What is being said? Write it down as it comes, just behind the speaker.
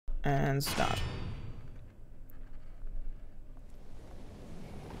And start.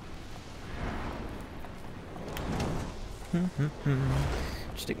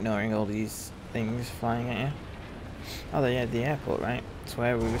 Just ignoring all these things flying at you. Oh, yeah, the airport, right? That's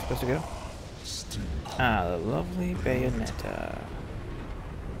where we were supposed to go. Ah, the lovely Bayonetta.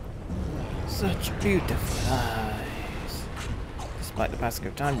 Such beautiful eyes. Despite the passing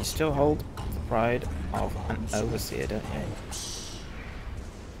of time, you still hold the pride of an overseer, don't you?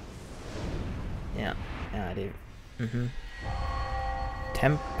 Yeah, I do.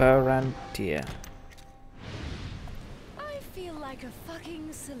 Temperantia. I feel like a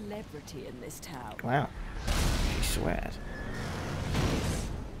fucking celebrity in this town. Wow. She swears.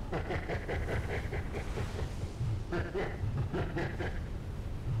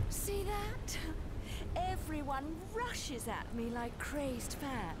 See that? Everyone rushes at me like crazed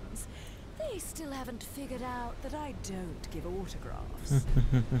fans. They still haven't figured out that I don't give autographs.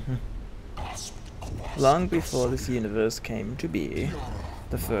 Long before this universe came to be,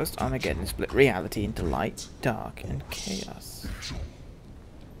 the first Armageddon split reality into light, dark, and chaos.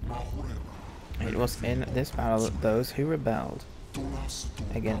 It was in this battle that those who rebelled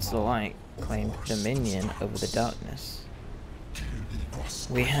against the light claimed dominion over the darkness.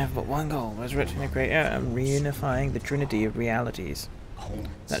 We have but one goal, resurrecting the great era and reunifying the trinity of realities.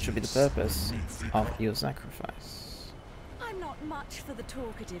 That should be the purpose of your sacrifice. I'm not much for the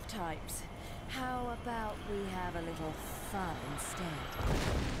talkative types. How about we have a little fun instead?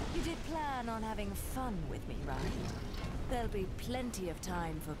 You did plan on having fun with me, right? There'll be plenty of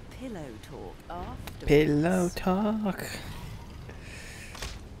time for pillow talk afterwards. Pillow talk.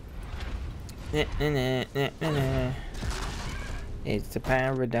 It's a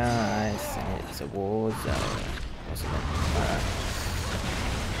paradise and it's a war zone. What's that?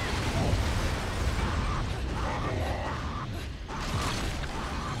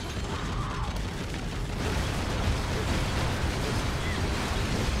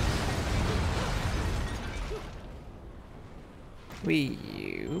 Wii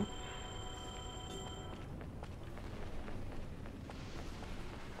U.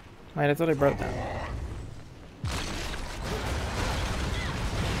 Wait, I thought I broke that.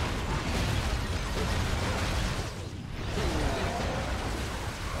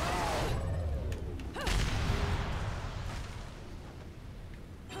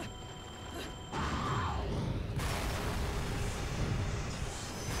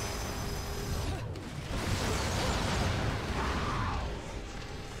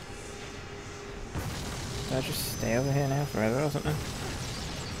 Do I just stay over here now forever or something?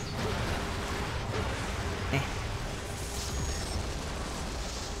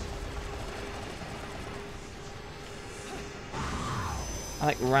 I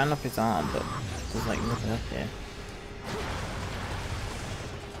like ran up his arm, but there's like nothing up here.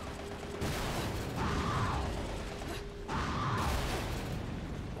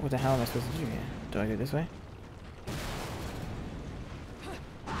 What the hell am I supposed to do here? Do I go this way?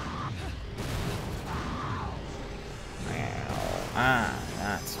 Ah,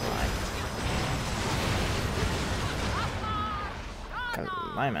 that's right.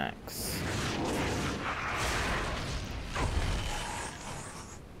 Climax.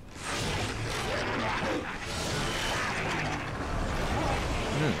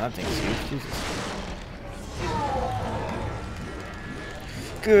 That thing's huge, Jesus.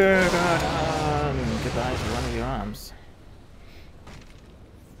 Good on. Goodbye to one of your arms.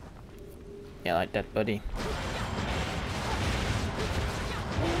 Yeah, like that, buddy.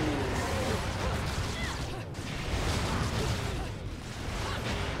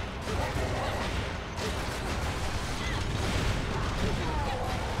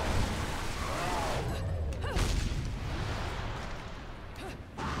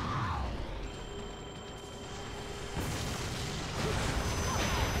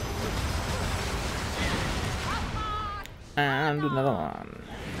 And another one.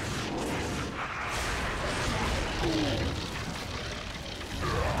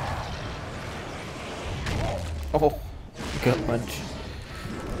 Oh, gut punch.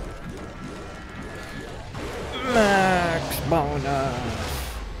 Max bonus.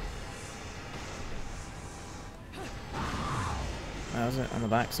 Where was it? On the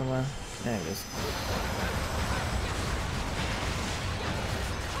back somewhere? There it is.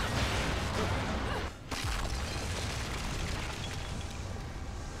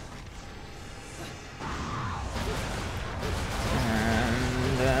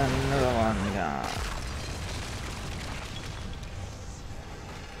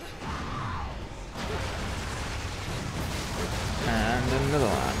 Another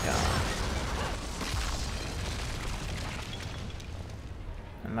one gone.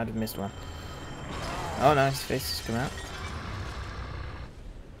 And I'd have missed one. Oh no, his face has come out.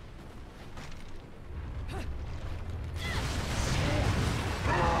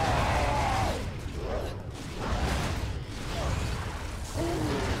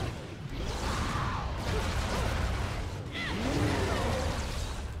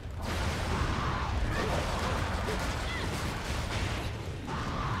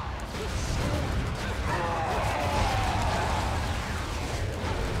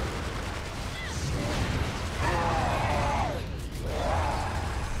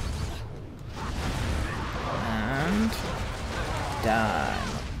 Done.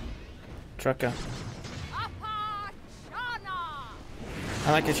 Trucker.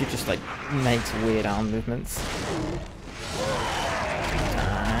 I like that she just like makes weird arm movements.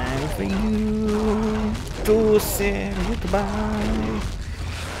 Time for you to say goodbye.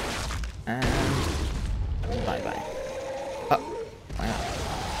 And bye bye. Oh, wow.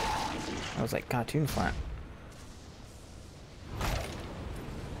 That was like cartoon flat.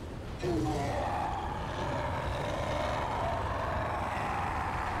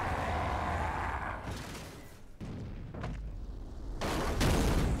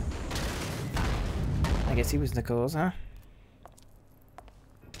 I guess he was the cause, huh?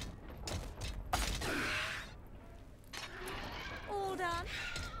 All done?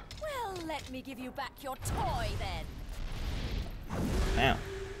 Well, let me give you back your toy then. Now.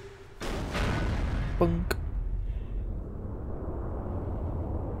 Bunk.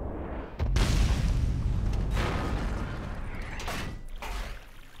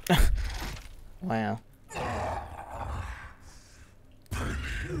 Wow.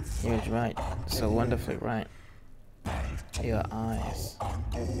 He was right. So wonderfully right. Your eyes.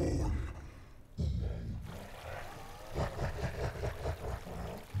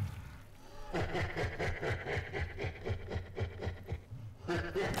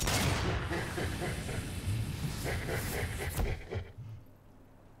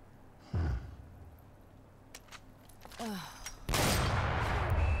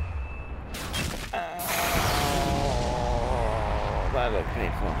 That looked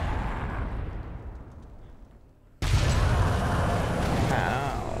painful.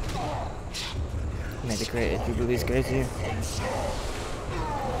 Ow. Made it great. If you believe great to you.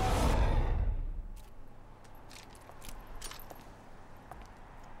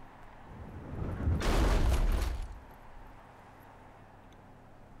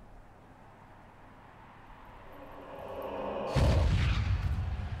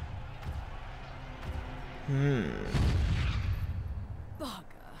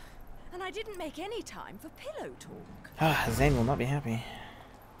 Bugger. And I didn't make any time for pillow talk. Ah, Zane will not be happy.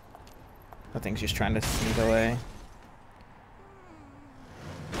 I think she's trying to sneak away.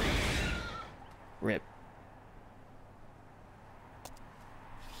 Rip.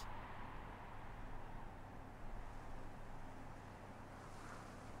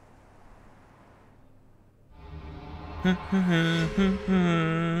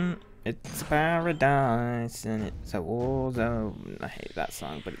 It's a paradise and it's a war zone. I hate that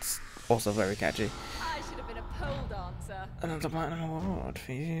song, but it's also very catchy. I should have been a pole dancer. Another platinum award.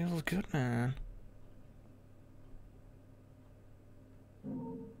 Feels good, man.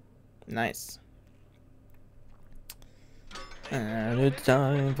 Nice. And it's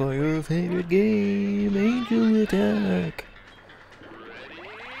time for your favorite game, Angel Attack.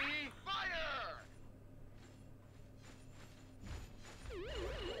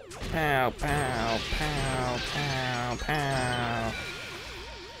 Pow, pow, pow, pow, pow.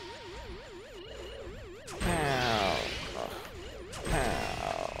 Pow.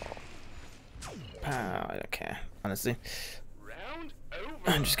 Pow. Pow. I don't care, honestly.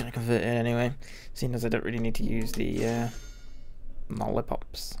 I'm just gonna convert it anyway, seeing as I don't really need to use the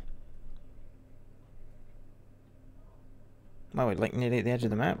lollipops. Oh, we're like nearly at the edge of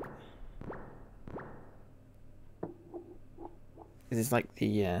the map. Is this like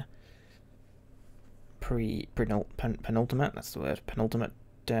the penultimate, that's the word, penultimate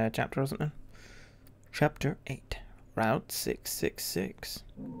chapter or something? Chapter 8, Route 666.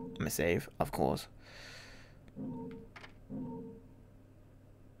 I'm a save, of course.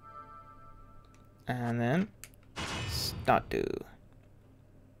 And then start to.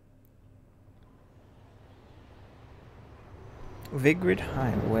 Vigrid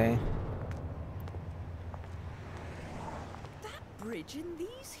Highway. That bridge in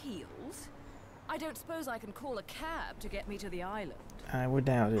these heels? I don't suppose I can call a cab to get me to the island. I would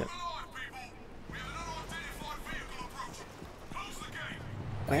doubt it.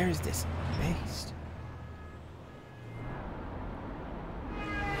 Where is this based?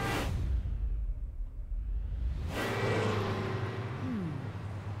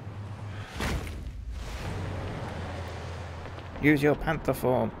 Use your panther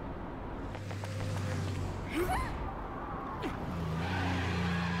form.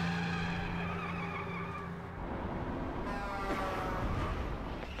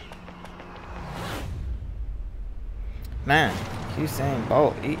 Man, Usain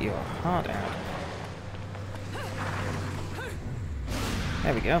Bolt, eat your heart out.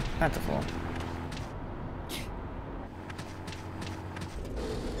 There we go, panther form.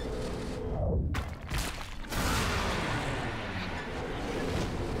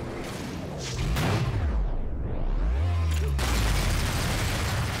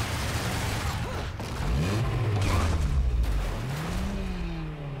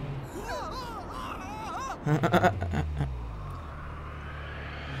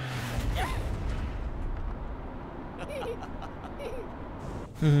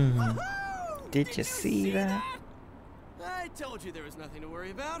 Did you see that? I told you there was nothing to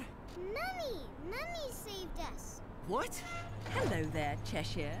worry about. Mummy saved us. What? Hello there,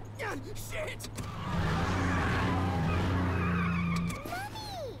 Cheshire. Shit!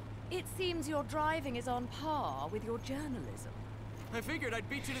 Mummy! It seems your driving is on par with your journalism. I figured I'd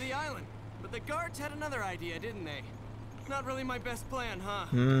beat you to the island, but the guards had another idea, didn't they? Not really my best plan, huh?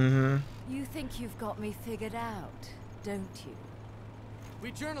 Mm-hmm. You think you've got me figured out, don't you? We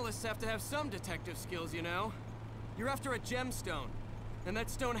journalists have to have some detective skills, you know. You're after a gemstone, and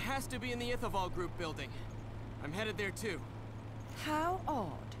that stone has to be in the Ithoval group building. I'm headed there too. How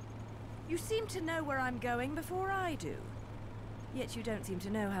odd. You seem to know where I'm going before I do. Yet you don't seem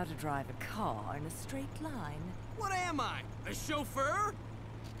to know how to drive a car in a straight line. What am I? A chauffeur?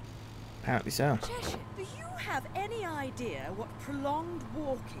 Apparently so. Cheshire, do you have any idea what prolonged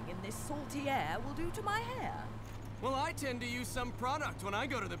walking in this salty air will do to my hair? Well, I tend to use some product when I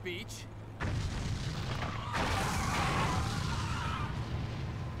go to the beach.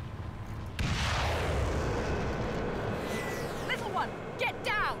 Little one, get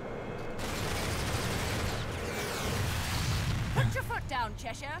down! Put your foot down,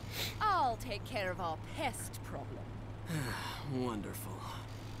 Cheshire. I'll take care of our pest problem. Wonderful.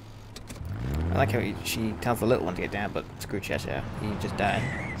 I like how she tells the little one to get down, but screw Cheshire. He just died.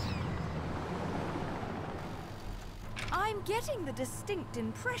 I'm getting the distinct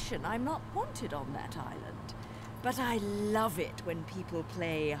impression I'm not wanted on that island. But I love it when people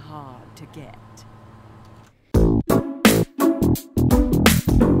play hard to get.